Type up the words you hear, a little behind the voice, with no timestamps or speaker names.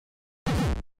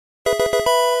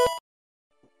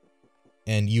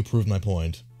And you proved my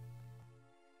point.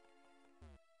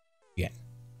 Yeah.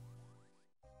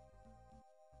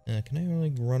 Can I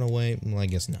like run away? Well, I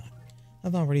guess not.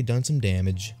 I've already done some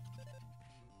damage.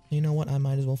 You know what? I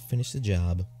might as well finish the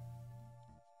job.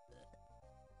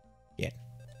 Yeah.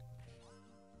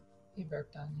 He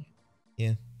burped on you.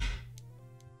 Yeah.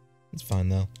 It's fine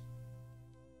though.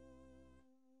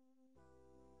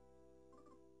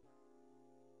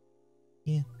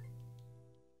 Yeah.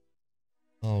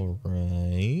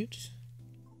 Alright.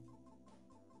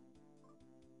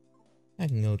 I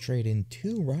can go trade in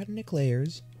 2 rotten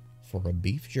eclairs for a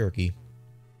beef jerky.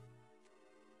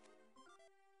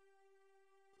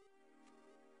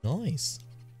 Nice.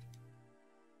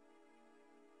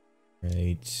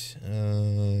 Right.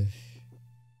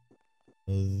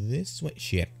 This way.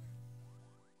 Shit.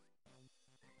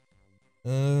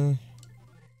 If I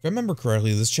remember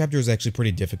correctly, this chapter is actually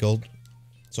pretty difficult.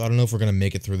 So I don't know if we're gonna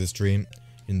make it through this stream.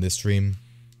 In this stream.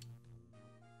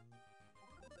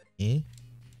 Eh?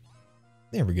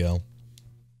 There we go.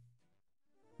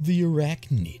 The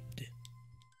Arachnid.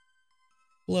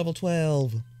 Level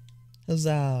 12.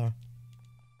 Huzzah.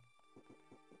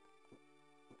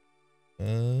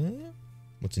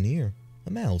 What's in here?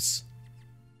 A mouse.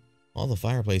 All the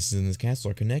fireplaces in this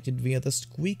castle are connected via the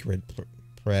squeak red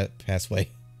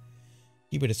pathway.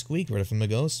 Keep it a squeak red from the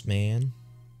ghost, man.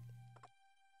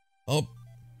 Oh.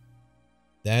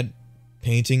 That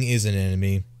painting is an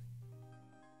enemy.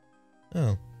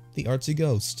 Oh, the artsy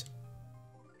ghost.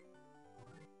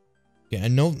 Yeah, I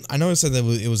know I said that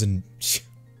it was in...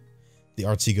 The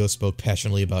artsy ghost spoke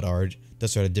passionately about art.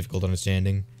 That's sort of difficult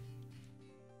understanding.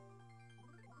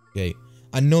 Okay,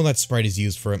 I know that sprite is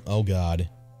used for him. Oh god.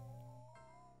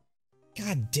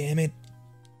 God damn it.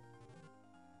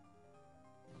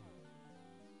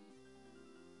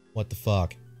 What the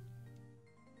fuck?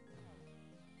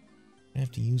 I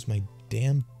have to use my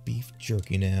damn beef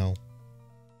jerky now.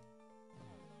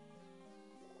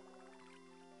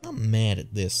 I'm mad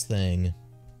at this thing.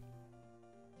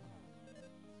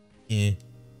 Eh.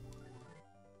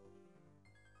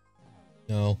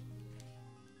 No.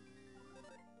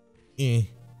 Eh.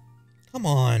 Come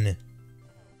on.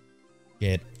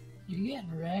 Shit. You're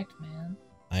getting wrecked, man.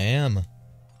 I am.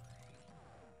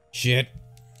 Shit.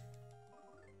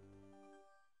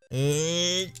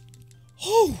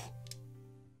 Oh!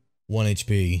 1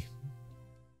 HP.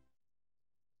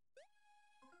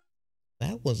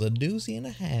 That was a doozy and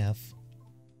a half.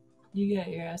 You got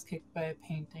your ass kicked by a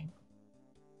painting.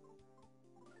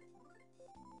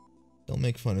 Don't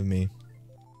make fun of me.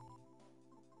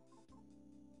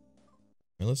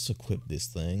 Now let's equip this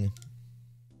thing.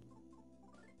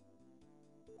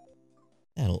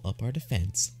 That'll up our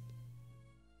defense.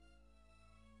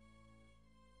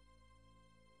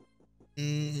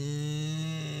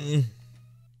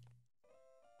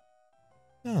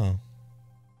 Oh.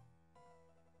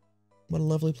 What a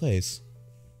lovely place.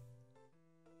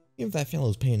 Give that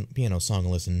fellow's piano song a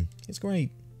listen. It's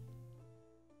great.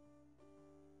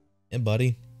 Hey,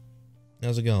 buddy.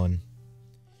 How's it going?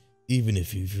 Even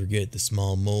if you forget the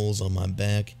small moles on my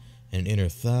back and inner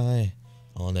thigh,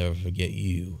 I'll never forget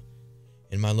you.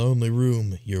 In my lonely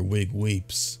room, your wig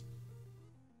weeps.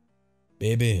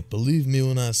 Baby, believe me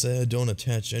when I say I don't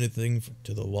attach anything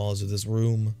to the walls of this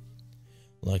room.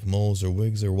 Like moles or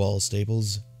wigs or wall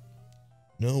staples.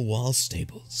 No wall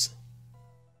staples.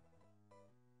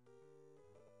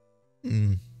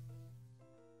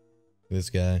 This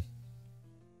guy.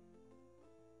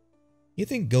 You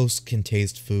think ghosts can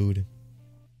taste food?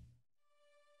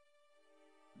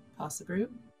 Possibly.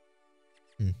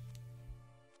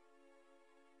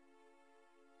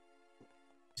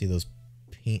 See those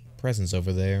presents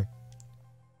over there.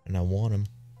 And I want them.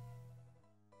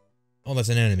 Oh, that's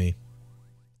an enemy.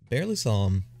 Barely saw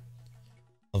him.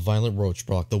 A violet roach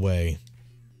blocked the way.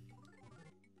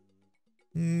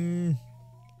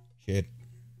 Shit.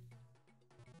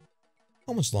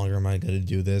 How much longer am I gonna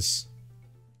do this?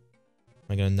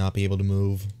 Am I gonna not be able to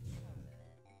move?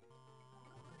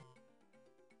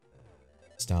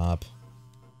 Stop.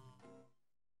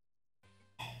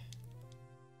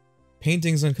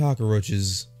 Paintings on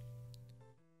cockroaches.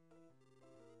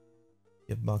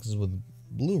 Gift boxes with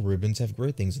blue ribbons have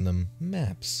great things in them.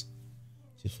 Maps.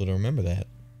 Useful to remember that.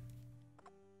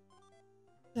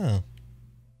 Oh.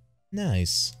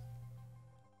 Nice.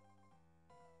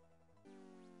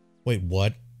 Wait,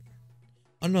 what?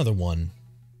 Another one.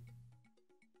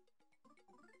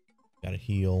 Gotta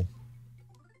heal.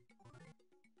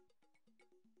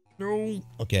 No.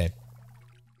 Okay.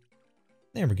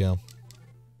 There we go.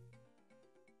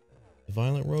 The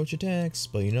violent roach attacks,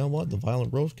 but you know what? The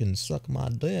violent roach can suck my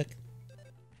dick.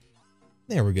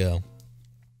 There we go.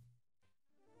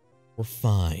 We're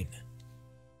fine.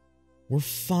 We're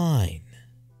fine.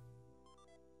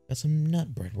 Got some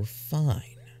nut bread. We're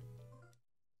fine.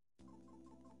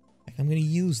 Heck, I'm gonna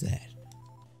use that.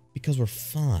 Because we're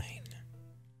fine.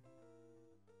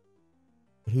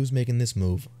 But who's making this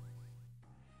move?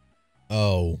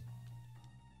 Oh.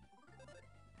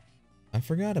 I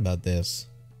forgot about this.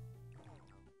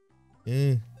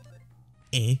 Shit.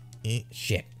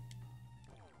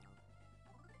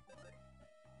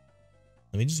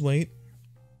 Let me just wait.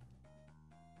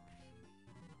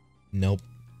 Nope.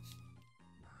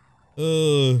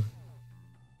 Stupid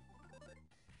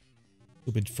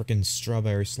frickin'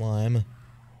 strawberry slime.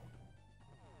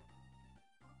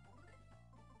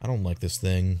 I don't like this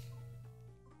thing.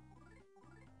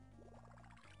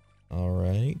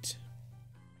 Alright.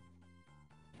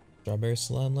 Strawberry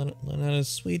slime let out a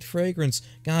sweet fragrance.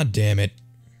 God damn it.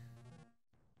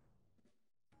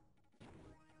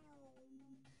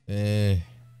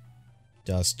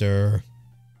 Duster.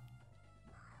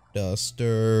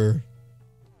 Duster.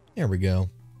 There we go.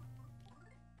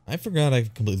 I forgot I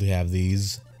completely have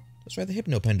these. Let's try the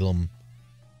Hypno Pendulum.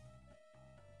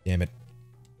 Damn it.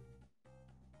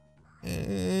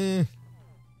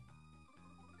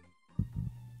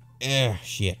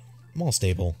 Shit. I'm all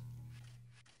stable.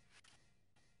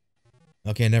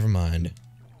 Okay, never mind.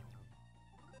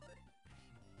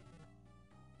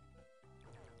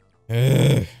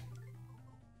 Ugh.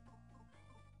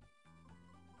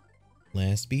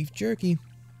 Last beef jerky.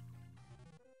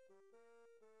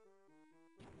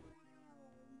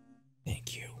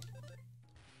 Thank you.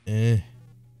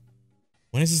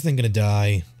 When is this thing gonna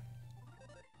die?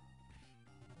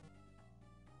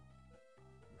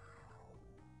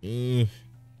 This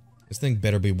thing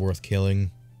better be worth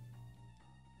killing.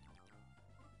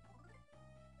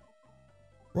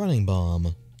 Running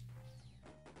bomb.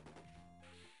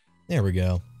 There we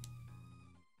go.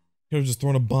 Could have just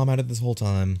thrown a bomb at it this whole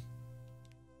time.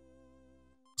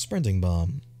 Sprinting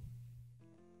bomb.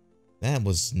 That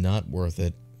was not worth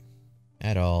it.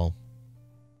 At all.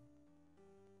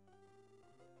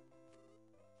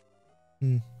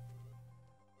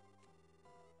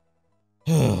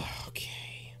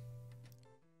 Okay.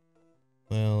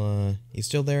 Well, you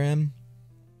still there, Em?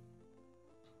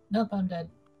 Nope, I'm dead.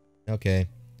 Okay.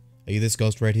 Are you this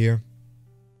ghost right here?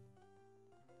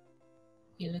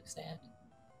 You look sad.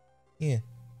 Yeah.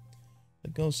 The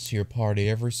ghosts here party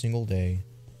every single day.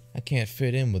 I can't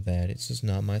fit in with that. It's just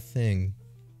not my thing.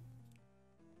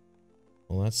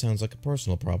 Well, that sounds like a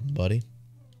personal problem, buddy.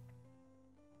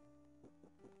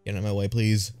 Get out of my way,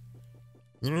 please.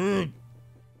 Get.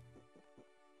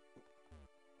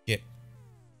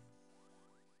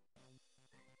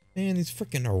 Man, these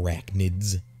frickin'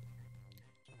 arachnids.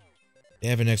 They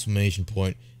have an exclamation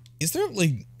point. Is there,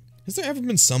 like... Has there ever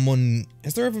been someone...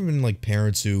 Has there ever been, like,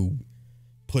 parents who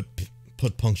put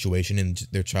punctuation in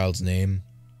their child's name?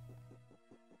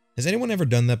 Has anyone ever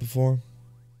done that before?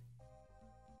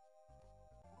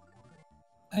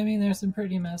 I mean, there's some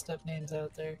pretty messed up names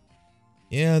out there.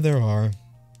 Yeah, there are.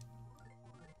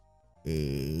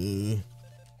 Wasn't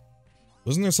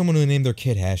there someone who named their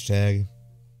kid hashtag?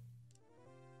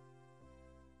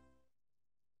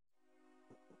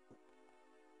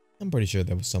 I'm pretty sure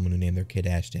there was someone who named their kid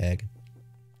hashtag.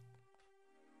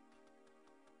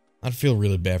 I'd feel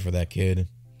really bad for that kid.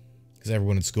 Because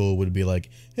everyone in school would be like,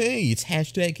 hey, it's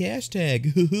hashtag.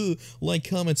 Like,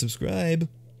 comment, subscribe.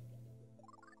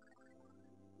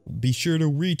 Be sure to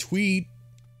retweet.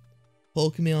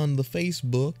 Poke me on the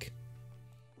Facebook.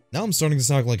 Now I'm starting to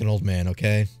sound like an old man,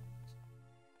 okay?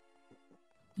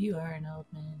 You are an old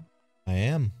man. I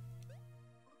am.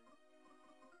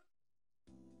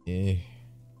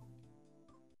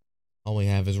 All we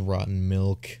have is rotten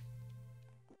milk.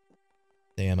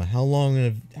 Damn, how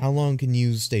long can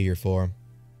you stay here for?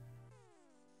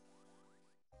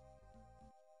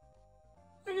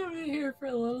 I'm gonna be here for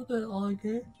a little bit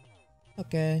longer.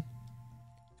 Okay.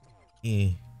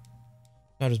 I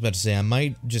was about to say, I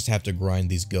might just have to grind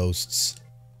these ghosts.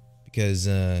 Because,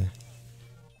 I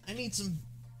need some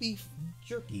beef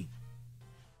jerky.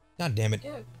 God damn it.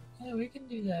 Yeah, we can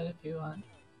do that if you want.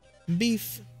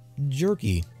 Beef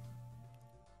jerky.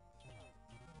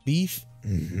 Beef.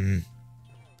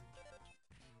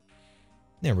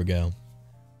 There we go.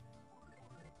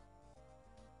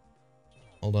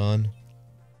 Hold on.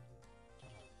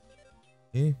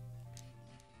 There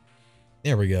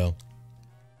we go.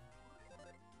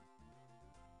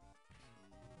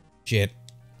 Shit.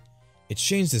 It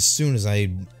changed as soon as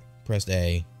I pressed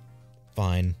A.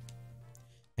 Fine.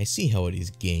 I see how it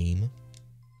is, game.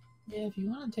 Yeah, if you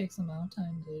want to take some out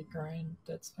time to grind,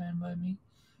 that's fine by me.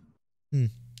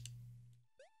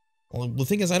 Well, the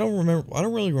thing is, I don't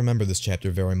really remember this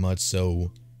chapter very much,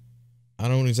 so I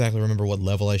don't exactly remember what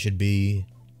level I should be.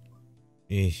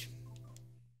 It's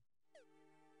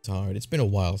hard. It's been a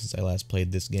while since I last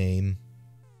played this game.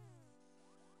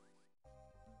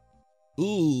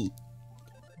 Oh,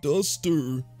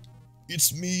 Duster,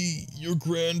 it's me, your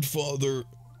grandfather.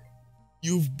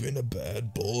 You've been a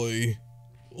bad boy.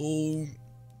 Oh,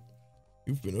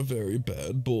 you've been a very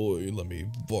bad boy. Let me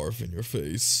barf in your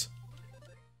face.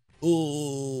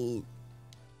 Oh,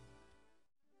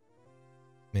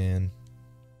 man.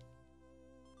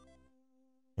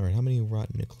 Alright, how many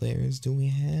rotten eclairs do we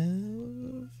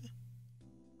have?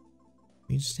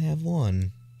 We just have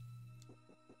one.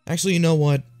 Actually, you know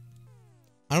what?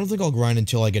 I don't think I'll grind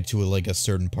until I get to like a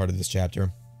certain part of this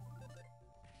chapter.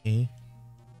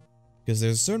 Because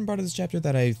there's a certain part of this chapter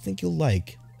that I think you'll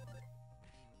like.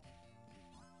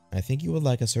 I think you would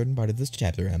like a certain part of this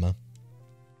chapter, Emma.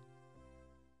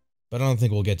 But I don't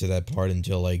think we'll get to that part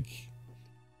until like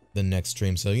the next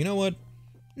stream, so you know what?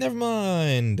 Never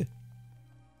mind.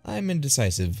 I'm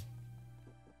indecisive.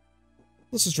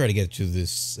 Let's just try to get to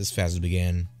this as fast as we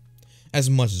can. As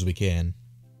much as we can.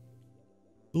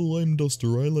 Oh, I'm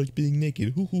Duster. I like being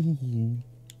naked.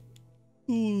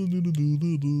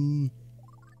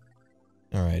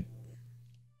 Alright.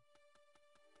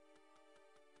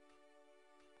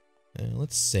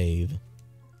 Let's save.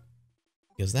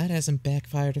 Because that hasn't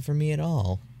backfired for me at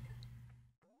all.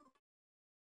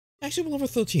 Actually, we're level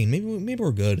 13. Maybe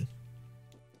we're good.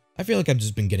 I feel like I've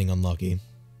just been getting unlucky.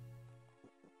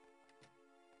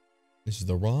 This is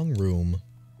the wrong room.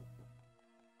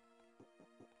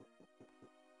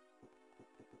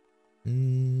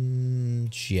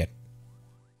 Shit.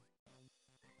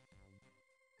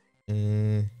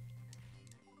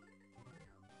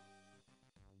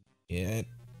 Yeah.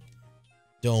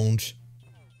 Don't.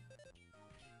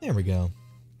 There we go.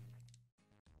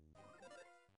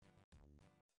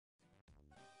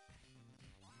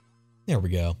 There we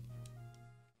go.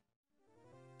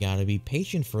 Gotta be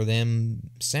patient for them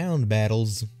sound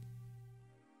battles.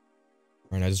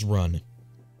 Alright, now just run.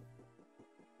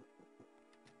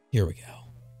 Here we go.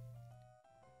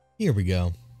 Here we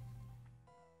go.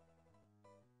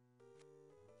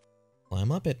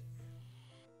 Climb up it.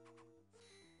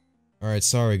 Alright,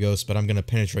 sorry, Ghost, but I'm gonna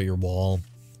penetrate your wall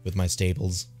with my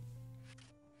staples.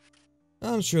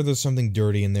 I'm sure there's something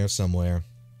dirty in there somewhere.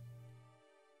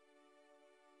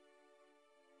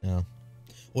 No.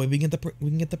 Wait, we can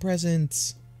get the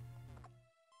presents.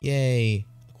 Yay!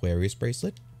 Aquarius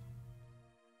bracelet.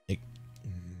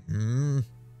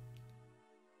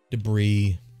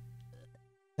 Debris.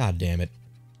 God damn it!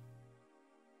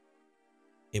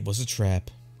 It was a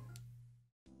trap.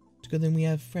 It's good thing we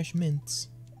have fresh mints.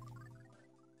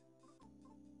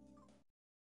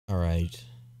 All right.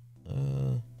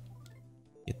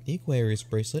 Get the Aquarius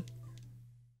bracelet.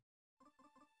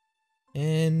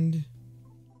 And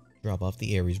drop off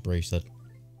the Aries bracelet.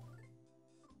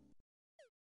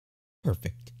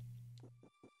 Perfect.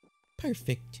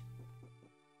 Perfect.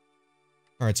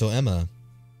 Alright, so Emma,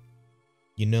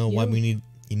 you know why we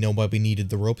needed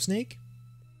the rope snake?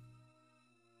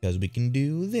 Because we can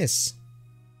do this.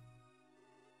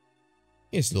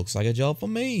 This looks like a job for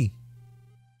me.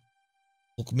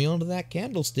 Hook me onto that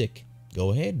candlestick.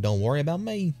 Go ahead, don't worry about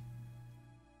me.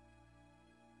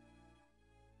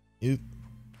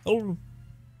 Oh.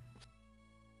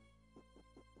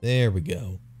 There we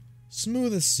go.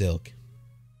 Smooth as silk.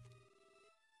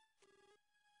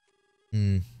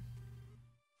 I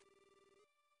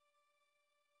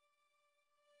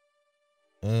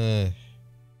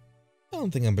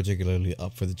don't think I'm particularly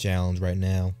up for the challenge right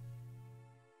now.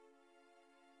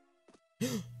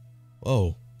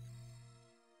 Whoa.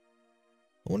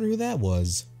 I wonder who that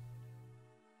was.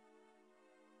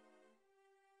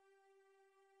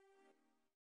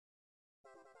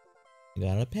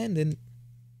 Got a pendant.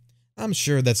 I'm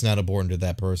sure that's not important to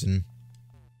that person.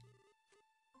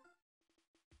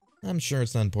 I'm sure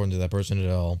it's not important to that person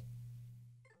at all.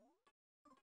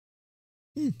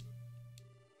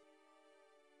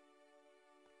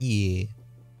 Yeah.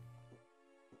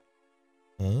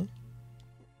 Huh?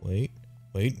 Wait.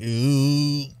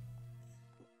 Ooh.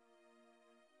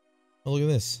 Oh, look at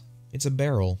this. It's a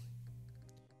barrel.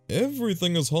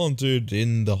 Everything is haunted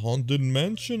in the haunted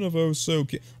mansion of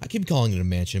Osoki. I keep calling it a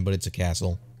mansion, but it's a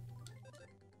castle.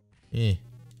 Look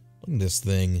at this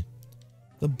thing.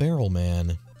 The Barrel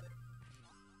Man.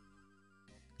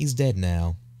 He's dead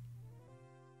now.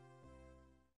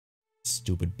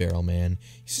 Stupid Barrel Man.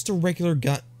 He's just a regular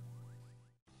guy.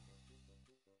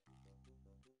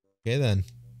 Okay then.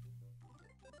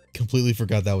 Completely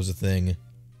forgot that was a thing.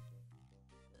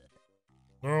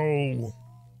 No.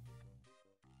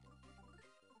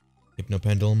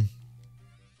 Hypnopendulum.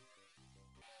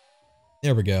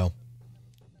 There we go.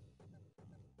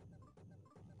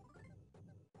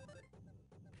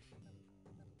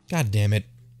 God damn it.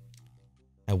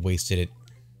 I wasted it.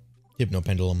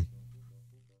 Hypnopendulum.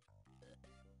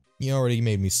 You already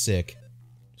made me sick.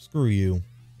 Screw you.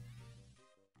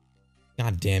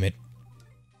 God damn it.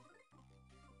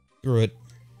 Screw it.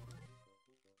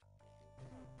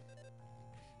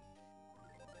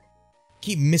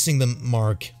 Keep missing the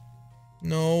mark.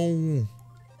 No.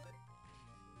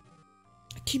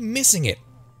 I keep missing it.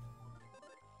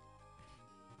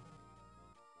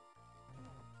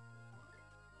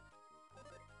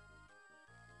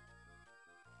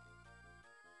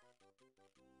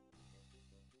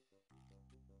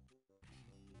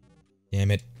 Damn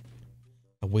it.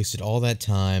 I wasted all that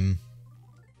time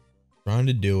trying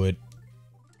to do it.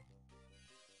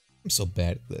 I'm so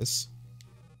bad at this.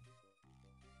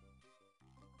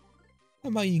 How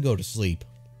about you go to sleep?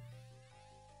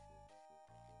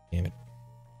 Damn it.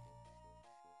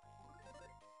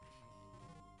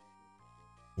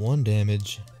 1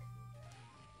 damage.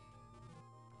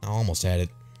 I almost had it.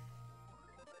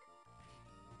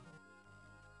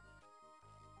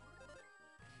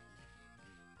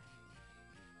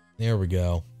 There we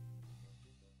go.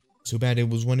 Too bad it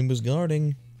was when he was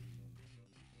guarding.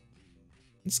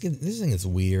 This thing is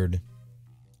weird.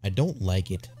 I don't like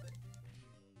it.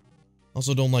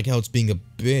 Also don't like how it's being a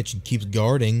bitch and keeps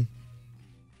guarding.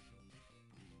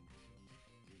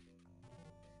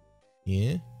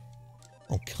 Yeah?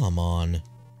 Oh, come on.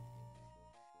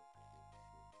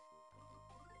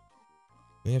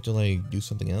 We have to, like, do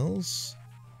something else?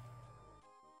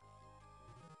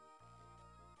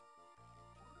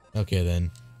 Okay, then.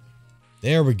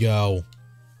 There we go.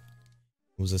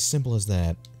 It was as simple as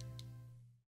that.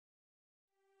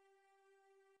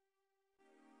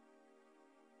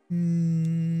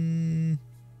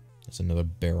 That's another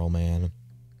barrel man.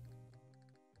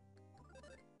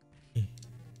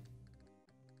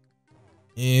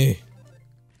 Eh.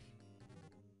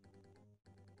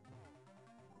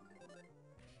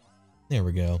 There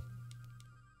we go.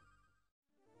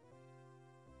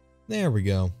 There we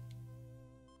go.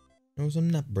 There was some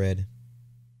nut bread.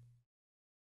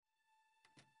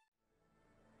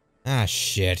 Ah,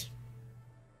 shit.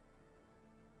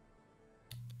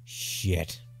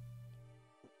 Shit.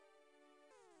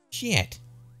 Shit.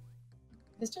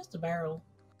 It's just a barrel.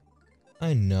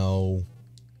 I know.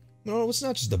 No, it's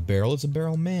not just a barrel, it's a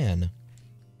barrel man.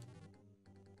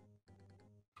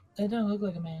 It don't look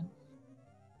like a man.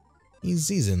 He's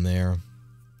in there.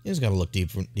 You just gotta look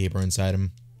deeper inside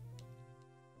him.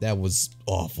 That was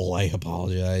awful, I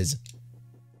apologize.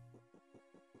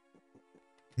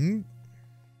 Oh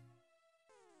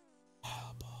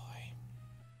boy.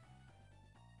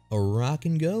 A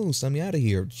rockin' ghost, I'm out of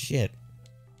here. Shit.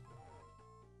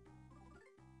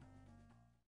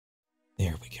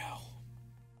 There we go.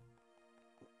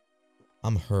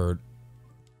 I'm hurt.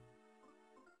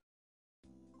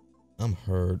 I'm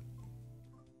hurt.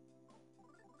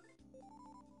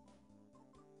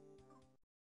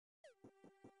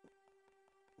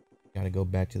 Gotta go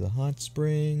back to the hot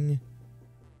spring.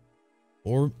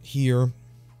 Or here.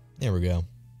 There we go.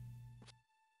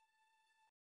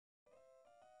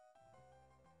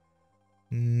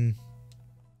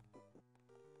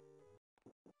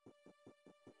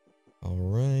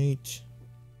 Alright.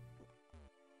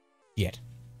 Yet.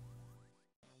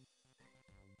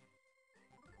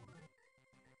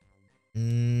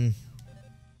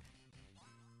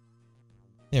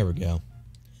 There we go.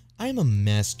 I'm a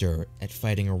master at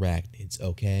fighting arachnids,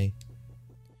 okay?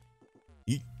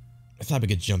 I thought I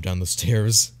could jump down the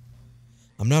stairs.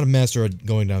 I'm not a master at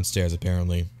going downstairs,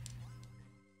 apparently.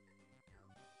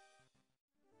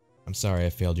 I'm sorry I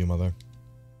failed you, Mother.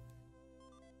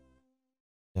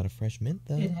 Got a fresh mint,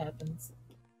 though. It happens.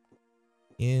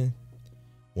 Yeah.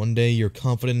 One day you're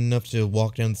confident enough to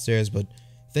walk down the stairs, but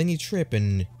then you trip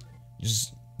and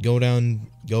just go down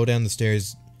the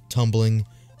stairs, tumbling,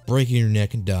 breaking your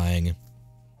neck and dying.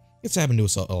 It's happened to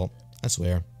us all, I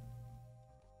swear.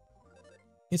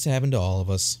 It's happened to all of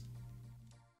us.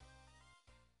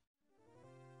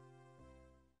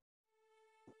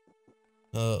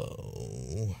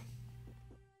 Oh.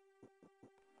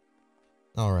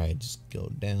 Alright, just go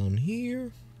down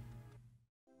here.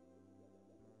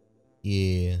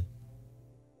 Yeah.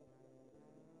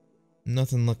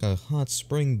 Nothing like a hot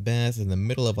spring bath in the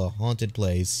middle of a haunted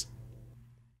place.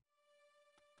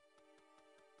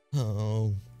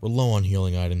 Oh, we're low on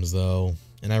healing items though,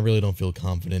 and I really don't feel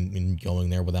confident in going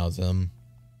there without them.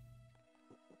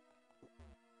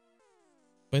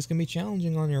 But it's gonna be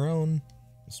challenging on your own,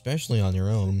 especially on your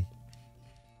own.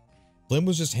 Flynn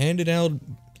was just handing out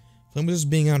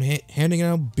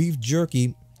beef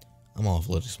jerky. I'm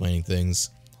awful at explaining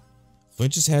things. Flynn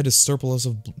just had a surplus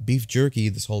of beef jerky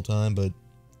this whole time, but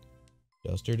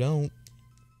Duster don't.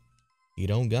 He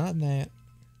don't got that.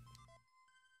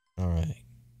 Alright.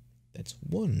 That's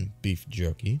one beef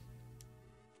jerky.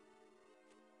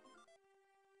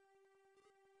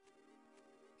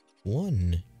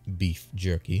 One beef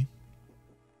jerky.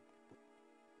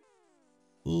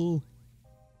 Ooh.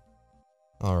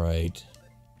 Alright.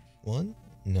 One?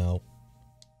 No.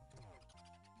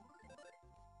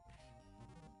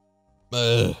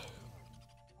 Ugh.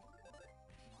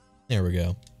 There we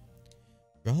go.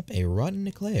 Drop a rotten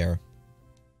eclair.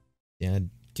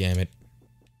 God damn it.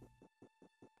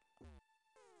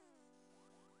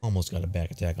 Almost got a back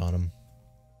attack on him.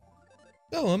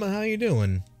 Oh, Emma, how you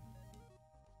doing?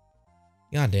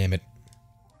 God damn it.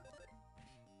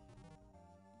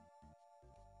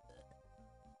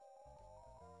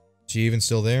 She even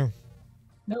still there?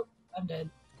 Nope, I'm dead.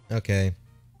 Okay.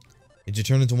 Did you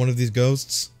turn into one of these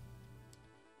ghosts?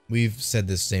 We've said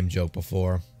this same joke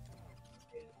before.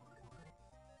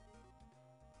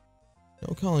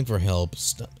 No calling for help.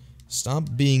 Stop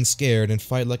being scared and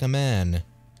fight like a man.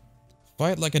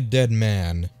 Fight like a dead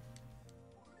man.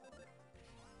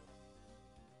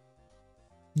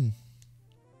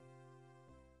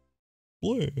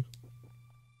 Bleh.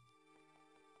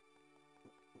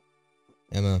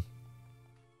 Emma.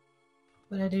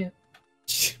 What'd I do?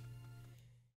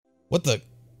 What the?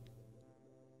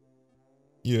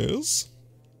 Yes?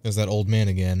 There's that old man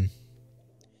again.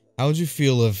 How would you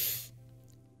feel if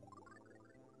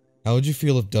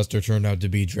Duster turned out to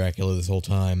be Dracula this whole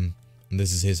time, and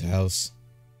this is his house?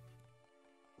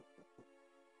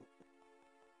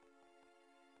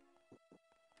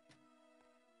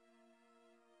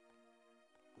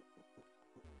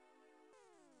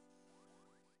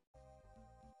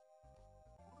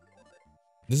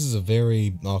 This is a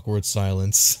very awkward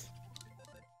silence.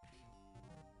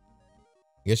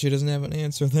 I guess she doesn't have an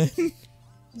answer then.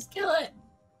 Just kill it.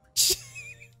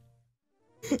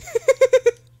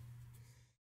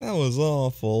 That was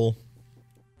awful.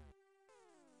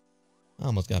 I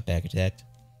almost got back attacked,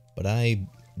 but I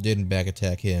didn't back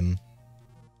attack him.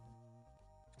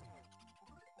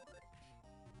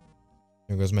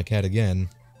 There goes my cat again.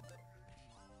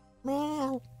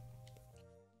 Meow.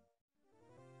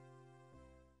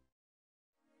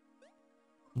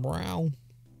 Brow.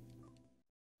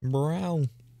 Brow.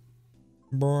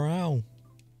 Brow.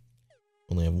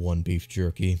 Only have one beef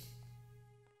jerky.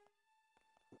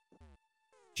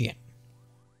 Shit.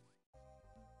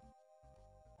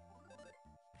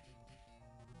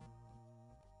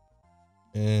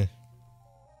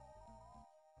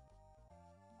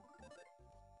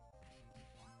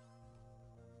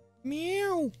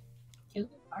 Meow. Kill it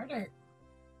harder.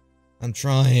 I'm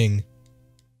trying.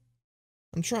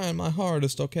 I'm trying my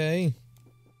hardest, okay?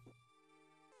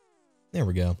 There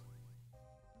we go.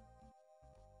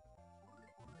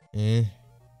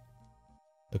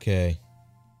 Okay.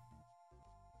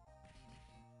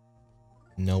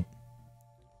 Nope.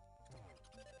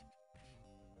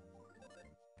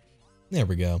 There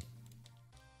we go.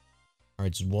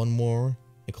 Alright, just one more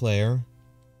eclair.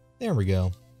 There we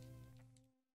go.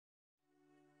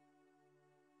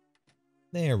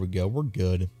 There we go, we're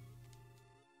good.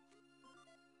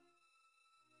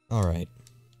 Alright.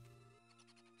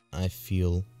 I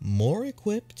feel more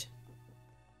equipped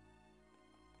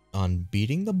on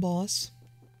beating the boss.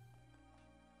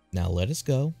 Now let us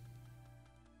go.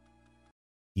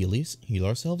 Heal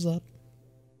ourselves up.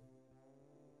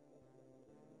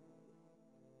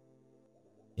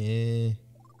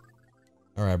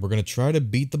 Alright, we're gonna try to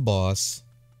beat the boss.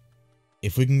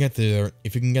 If we can get there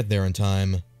in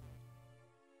time.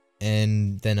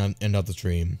 And then end up the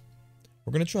stream.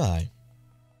 We're gonna try.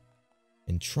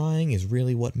 And trying is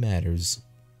really what matters.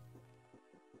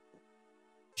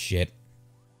 Shit.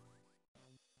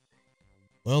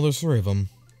 Well, there's 3 of them.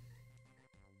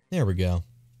 There we go.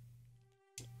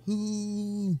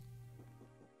 Ooh.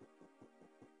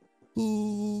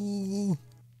 Ooh.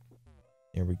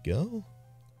 There we go.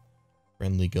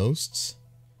 Friendly ghosts.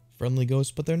 Friendly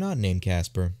ghosts, but they're not named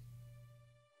Casper.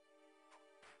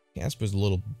 Casper's a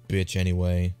little bitch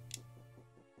anyway.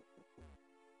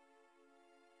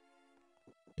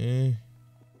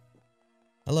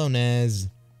 Hello, Naz.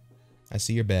 I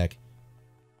see you're back.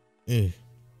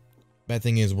 Bad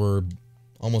thing is, we're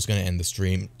almost gonna end the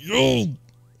stream. Yo!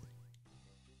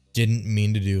 Didn't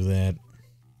mean to do that.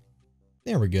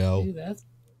 There we go. Dude, that's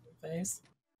your face.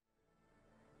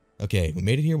 Okay, we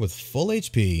made it here with full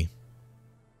HP.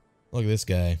 Look at this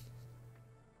guy.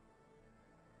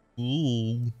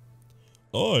 Ooh.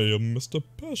 I am Mr.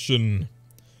 Passion.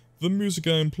 The music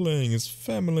I am playing is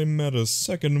Family Matters'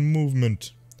 second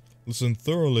movement. Listen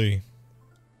thoroughly.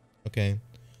 Okay.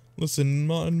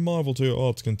 Listen and marvel to your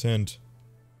heart's content.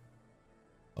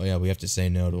 Oh yeah, we have to say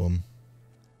no to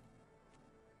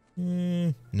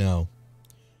him. No.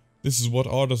 This is what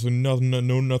artists who know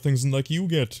nothings like you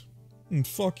get. And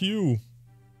fuck you.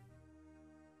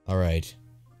 Alright.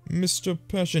 Mr.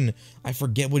 Passion. I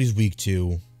forget what he's weak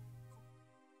to.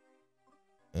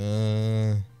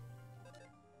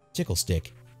 Tickle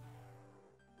stick.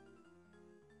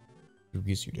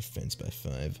 Reduce your defense by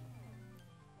 5.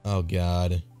 Oh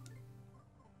god.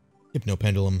 Hypno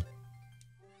pendulum.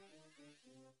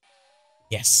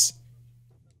 Yes.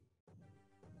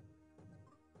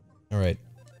 Alright.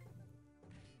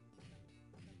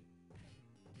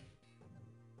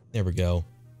 There we go.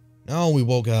 No, we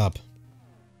woke up.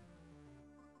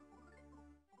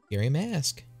 Scary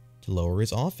mask. To lower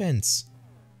his offense.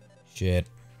 Shit.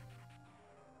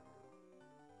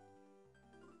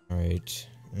 Alright.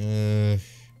 We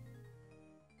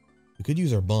could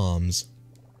use our bombs.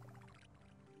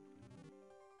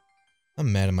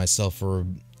 I'm mad at myself for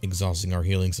exhausting our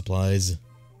healing supplies.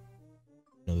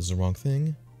 No, this is the wrong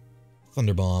thing.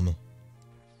 Thunder bomb.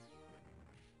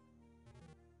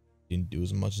 Didn't do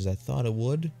as much as I thought it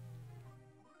would.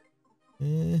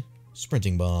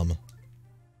 Sprinting bomb.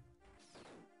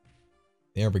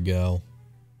 There we go.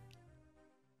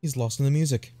 He's lost in the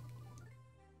music.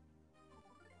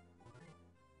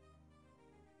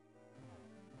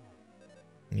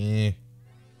 There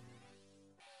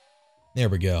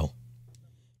we go.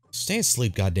 Stay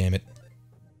asleep, goddammit.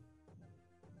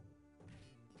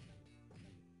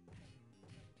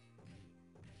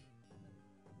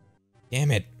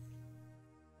 Damn it.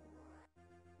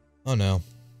 Oh no.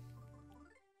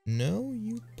 No,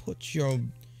 you put your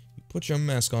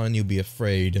mask on and you'll be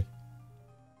afraid.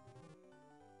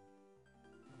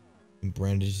 He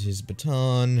brandishes his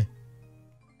baton.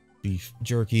 Beef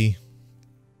jerky.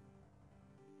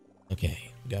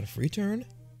 Okay, we got a free turn.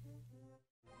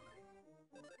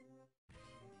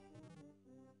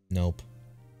 Nope.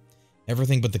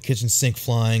 Everything but the kitchen sink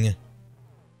flying.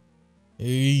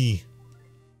 Eee.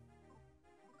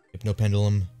 Hypno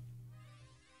pendulum.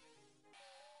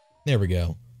 There we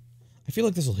go. I feel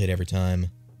like this will hit every time.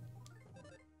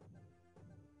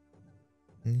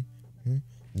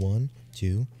 1,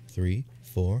 2, 3,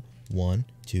 4. 1,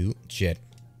 2. Shit.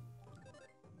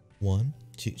 1,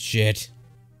 2. Shit.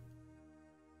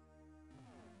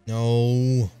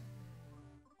 No.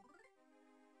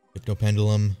 Hypno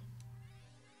pendulum.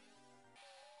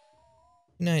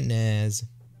 Good night, Naz.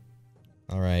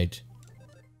 Alright.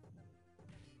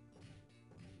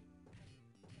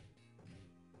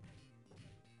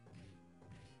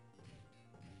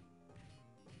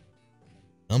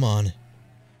 Come on.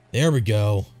 There we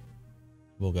go.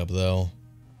 Woke up, though.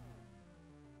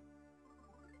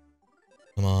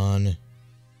 Come on.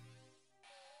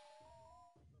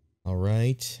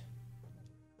 Alright.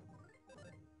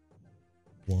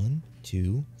 1,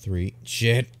 2, 3.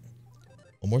 Shit.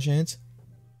 One more chance.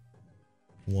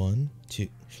 1, 2.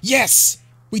 Yes!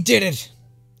 We did it!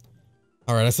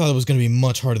 Alright, I thought it was going to be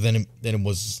much harder than it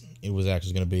was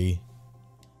actually going to be.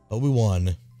 But we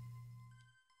won.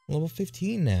 Level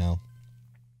 15 now.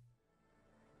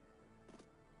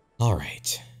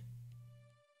 Alright.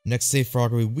 Next safe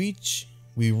frog we reach.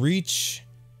 We're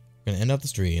gonna end up the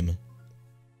stream. Are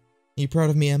you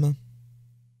proud of me, Emma?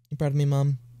 You proud of me,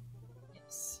 Mom?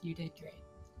 Yes, you did great.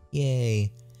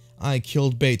 Yay. I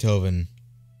killed Beethoven.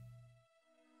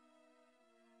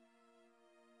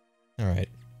 Alright.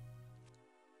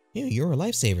 Ew, you're a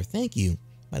lifesaver, thank you.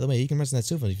 By the way, you can rest on that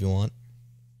sofa if you want.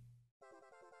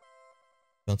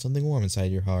 Felt something warm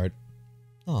inside your heart.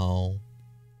 Oh.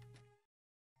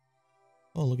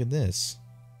 Oh, look at this.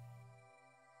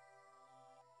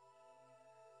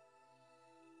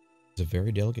 There's a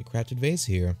very delicate crafted vase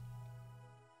here.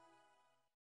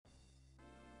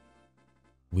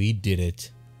 We did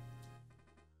it.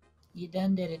 You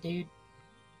done did it, dude.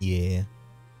 Yeah.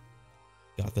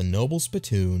 Got the noble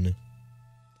spittoon.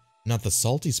 Not the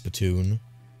salty spittoon,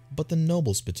 but the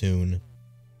noble spittoon.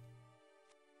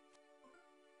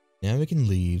 Now we can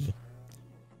leave.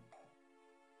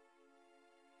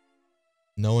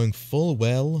 Knowing full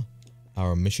well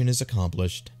our mission is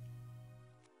accomplished.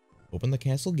 Open the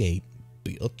castle gate,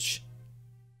 bitch.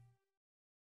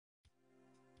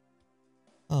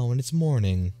 Oh, and it's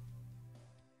morning.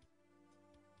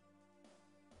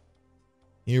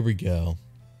 Here we go.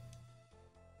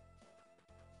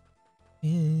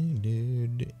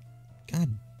 Dude. God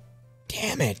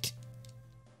damn it.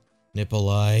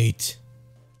 Nippolite.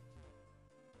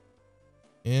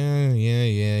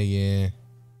 Yeah.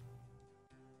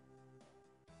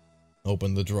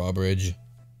 Open the drawbridge.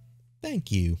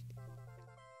 Thank you.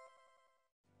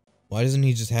 Why doesn't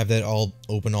he just have that all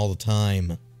open all the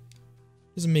time?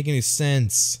 Doesn't make any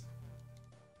sense.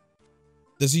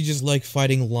 Does he just like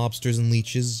fighting lobsters and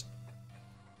leeches?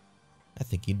 I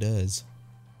think he does.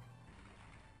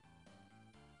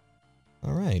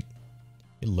 Alright.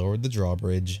 He lowered the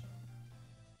drawbridge.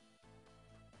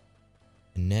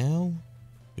 And now,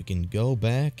 we can go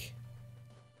back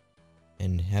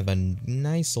and have a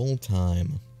nice old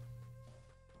time.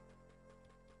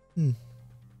 I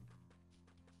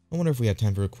wonder if we have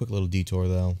time for a quick little detour,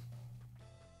 though.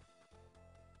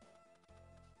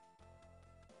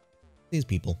 These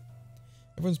people.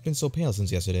 Everyone's been so pale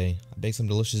since yesterday. I baked some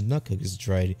delicious nut cookies to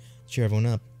try to cheer everyone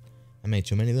up. I made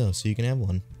too many of those, so you can have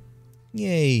one.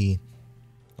 Yay!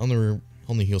 Only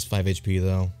heals 5 HP,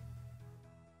 though.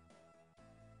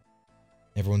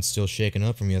 Everyone's still shaken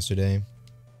up from yesterday.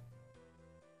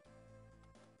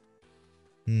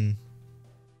 There's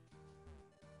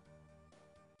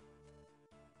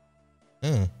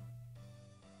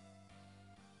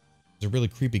a really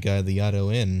creepy guy at the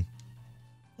Yado Inn.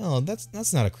 Oh,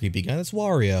 that's not a creepy guy, that's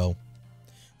Wario.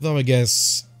 Though I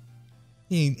guess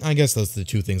those the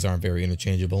two things aren't very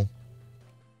interchangeable.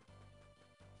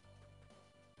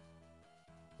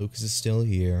 Lucas is still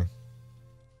here.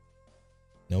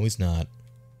 No, he's not.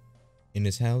 In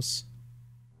his house?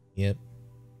 Yep.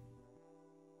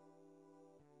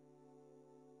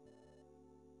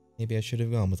 Maybe I should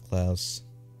have gone with Klaus.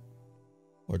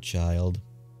 Or Child.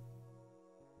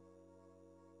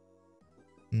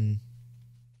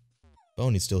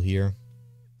 Boney's still here.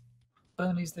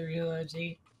 Boney's the real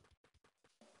OG.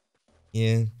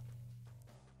 Yeah.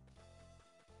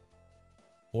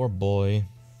 Poor boy.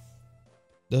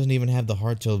 Doesn't even have the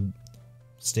heart to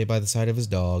stay by the side of his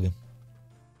dog.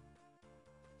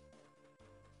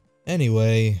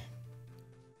 Anyway,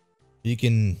 you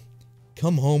can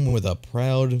come home with a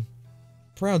proud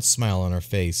smile on her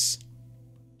face.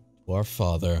 To our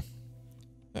father.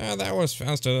 That was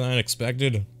faster than I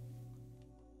expected.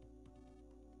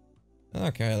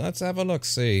 Okay, let's have a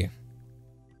look-see.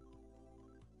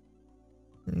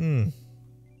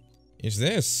 Is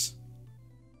this?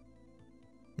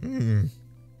 Fine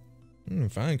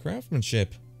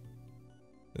craftsmanship.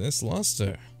 This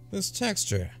luster, this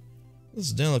texture,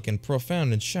 this delicate,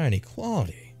 profound, and shiny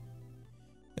quality.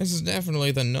 This is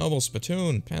definitely the noble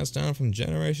spittoon passed down from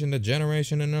generation to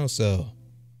generation and so.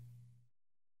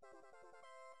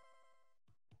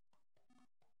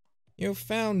 You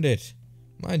found it!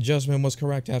 My judgment was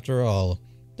correct after all.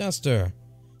 Duster,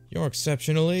 you're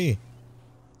exceptionally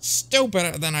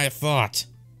stupider than I thought!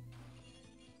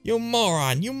 You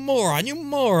moron! You moron! You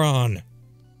moron!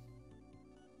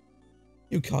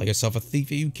 You call yourself a thief,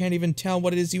 yet you can't even tell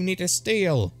what it is you need to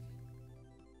steal!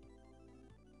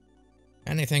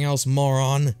 Anything else,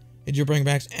 moron? Did you bring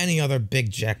back any other big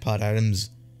jackpot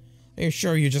items? Are you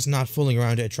sure you're just not fooling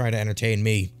around to try to entertain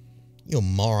me? You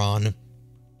moron!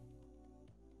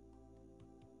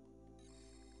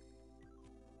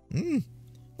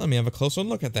 Let me have a closer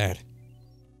look at that.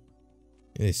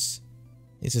 This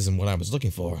isn't what I was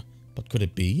looking for, but could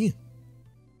it be?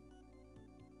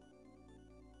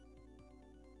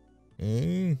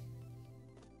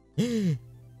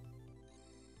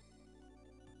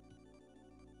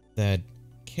 That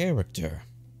character.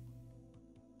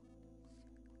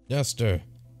 Duster,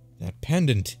 that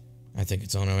pendant. I think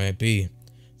its owner might be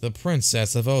the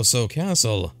Princess of Oso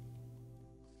Castle.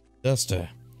 Duster,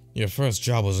 your first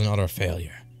job was an utter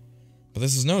failure. But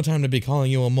this is no time to be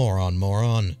calling you a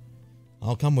moron.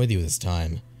 I'll come with you this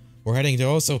time. We're heading to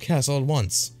Oso Castle at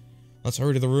once. Let's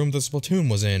hurry to the room the Splatoon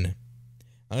was in.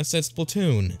 I said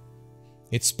Splatoon.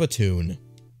 It's Spatoon.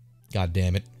 God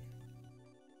damn it.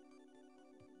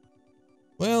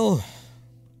 Well,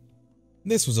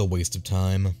 this was a waste of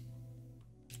time.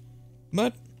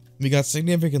 But we got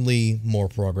significantly more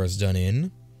progress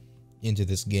done into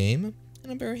this game,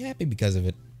 and I'm very happy because of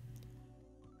it.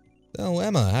 So,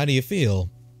 Emma, how do you feel?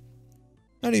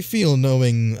 How do you feel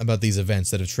knowing about these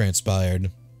events that have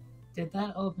transpired? Did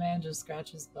that old man just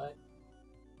scratch his butt?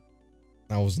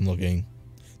 I wasn't looking.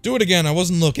 Do it again, I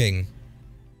wasn't looking.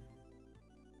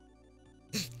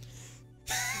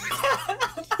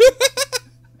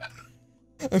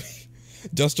 I mean,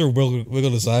 Duster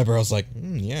wiggled his eyebrows like,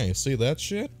 yeah, you see that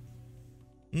shit?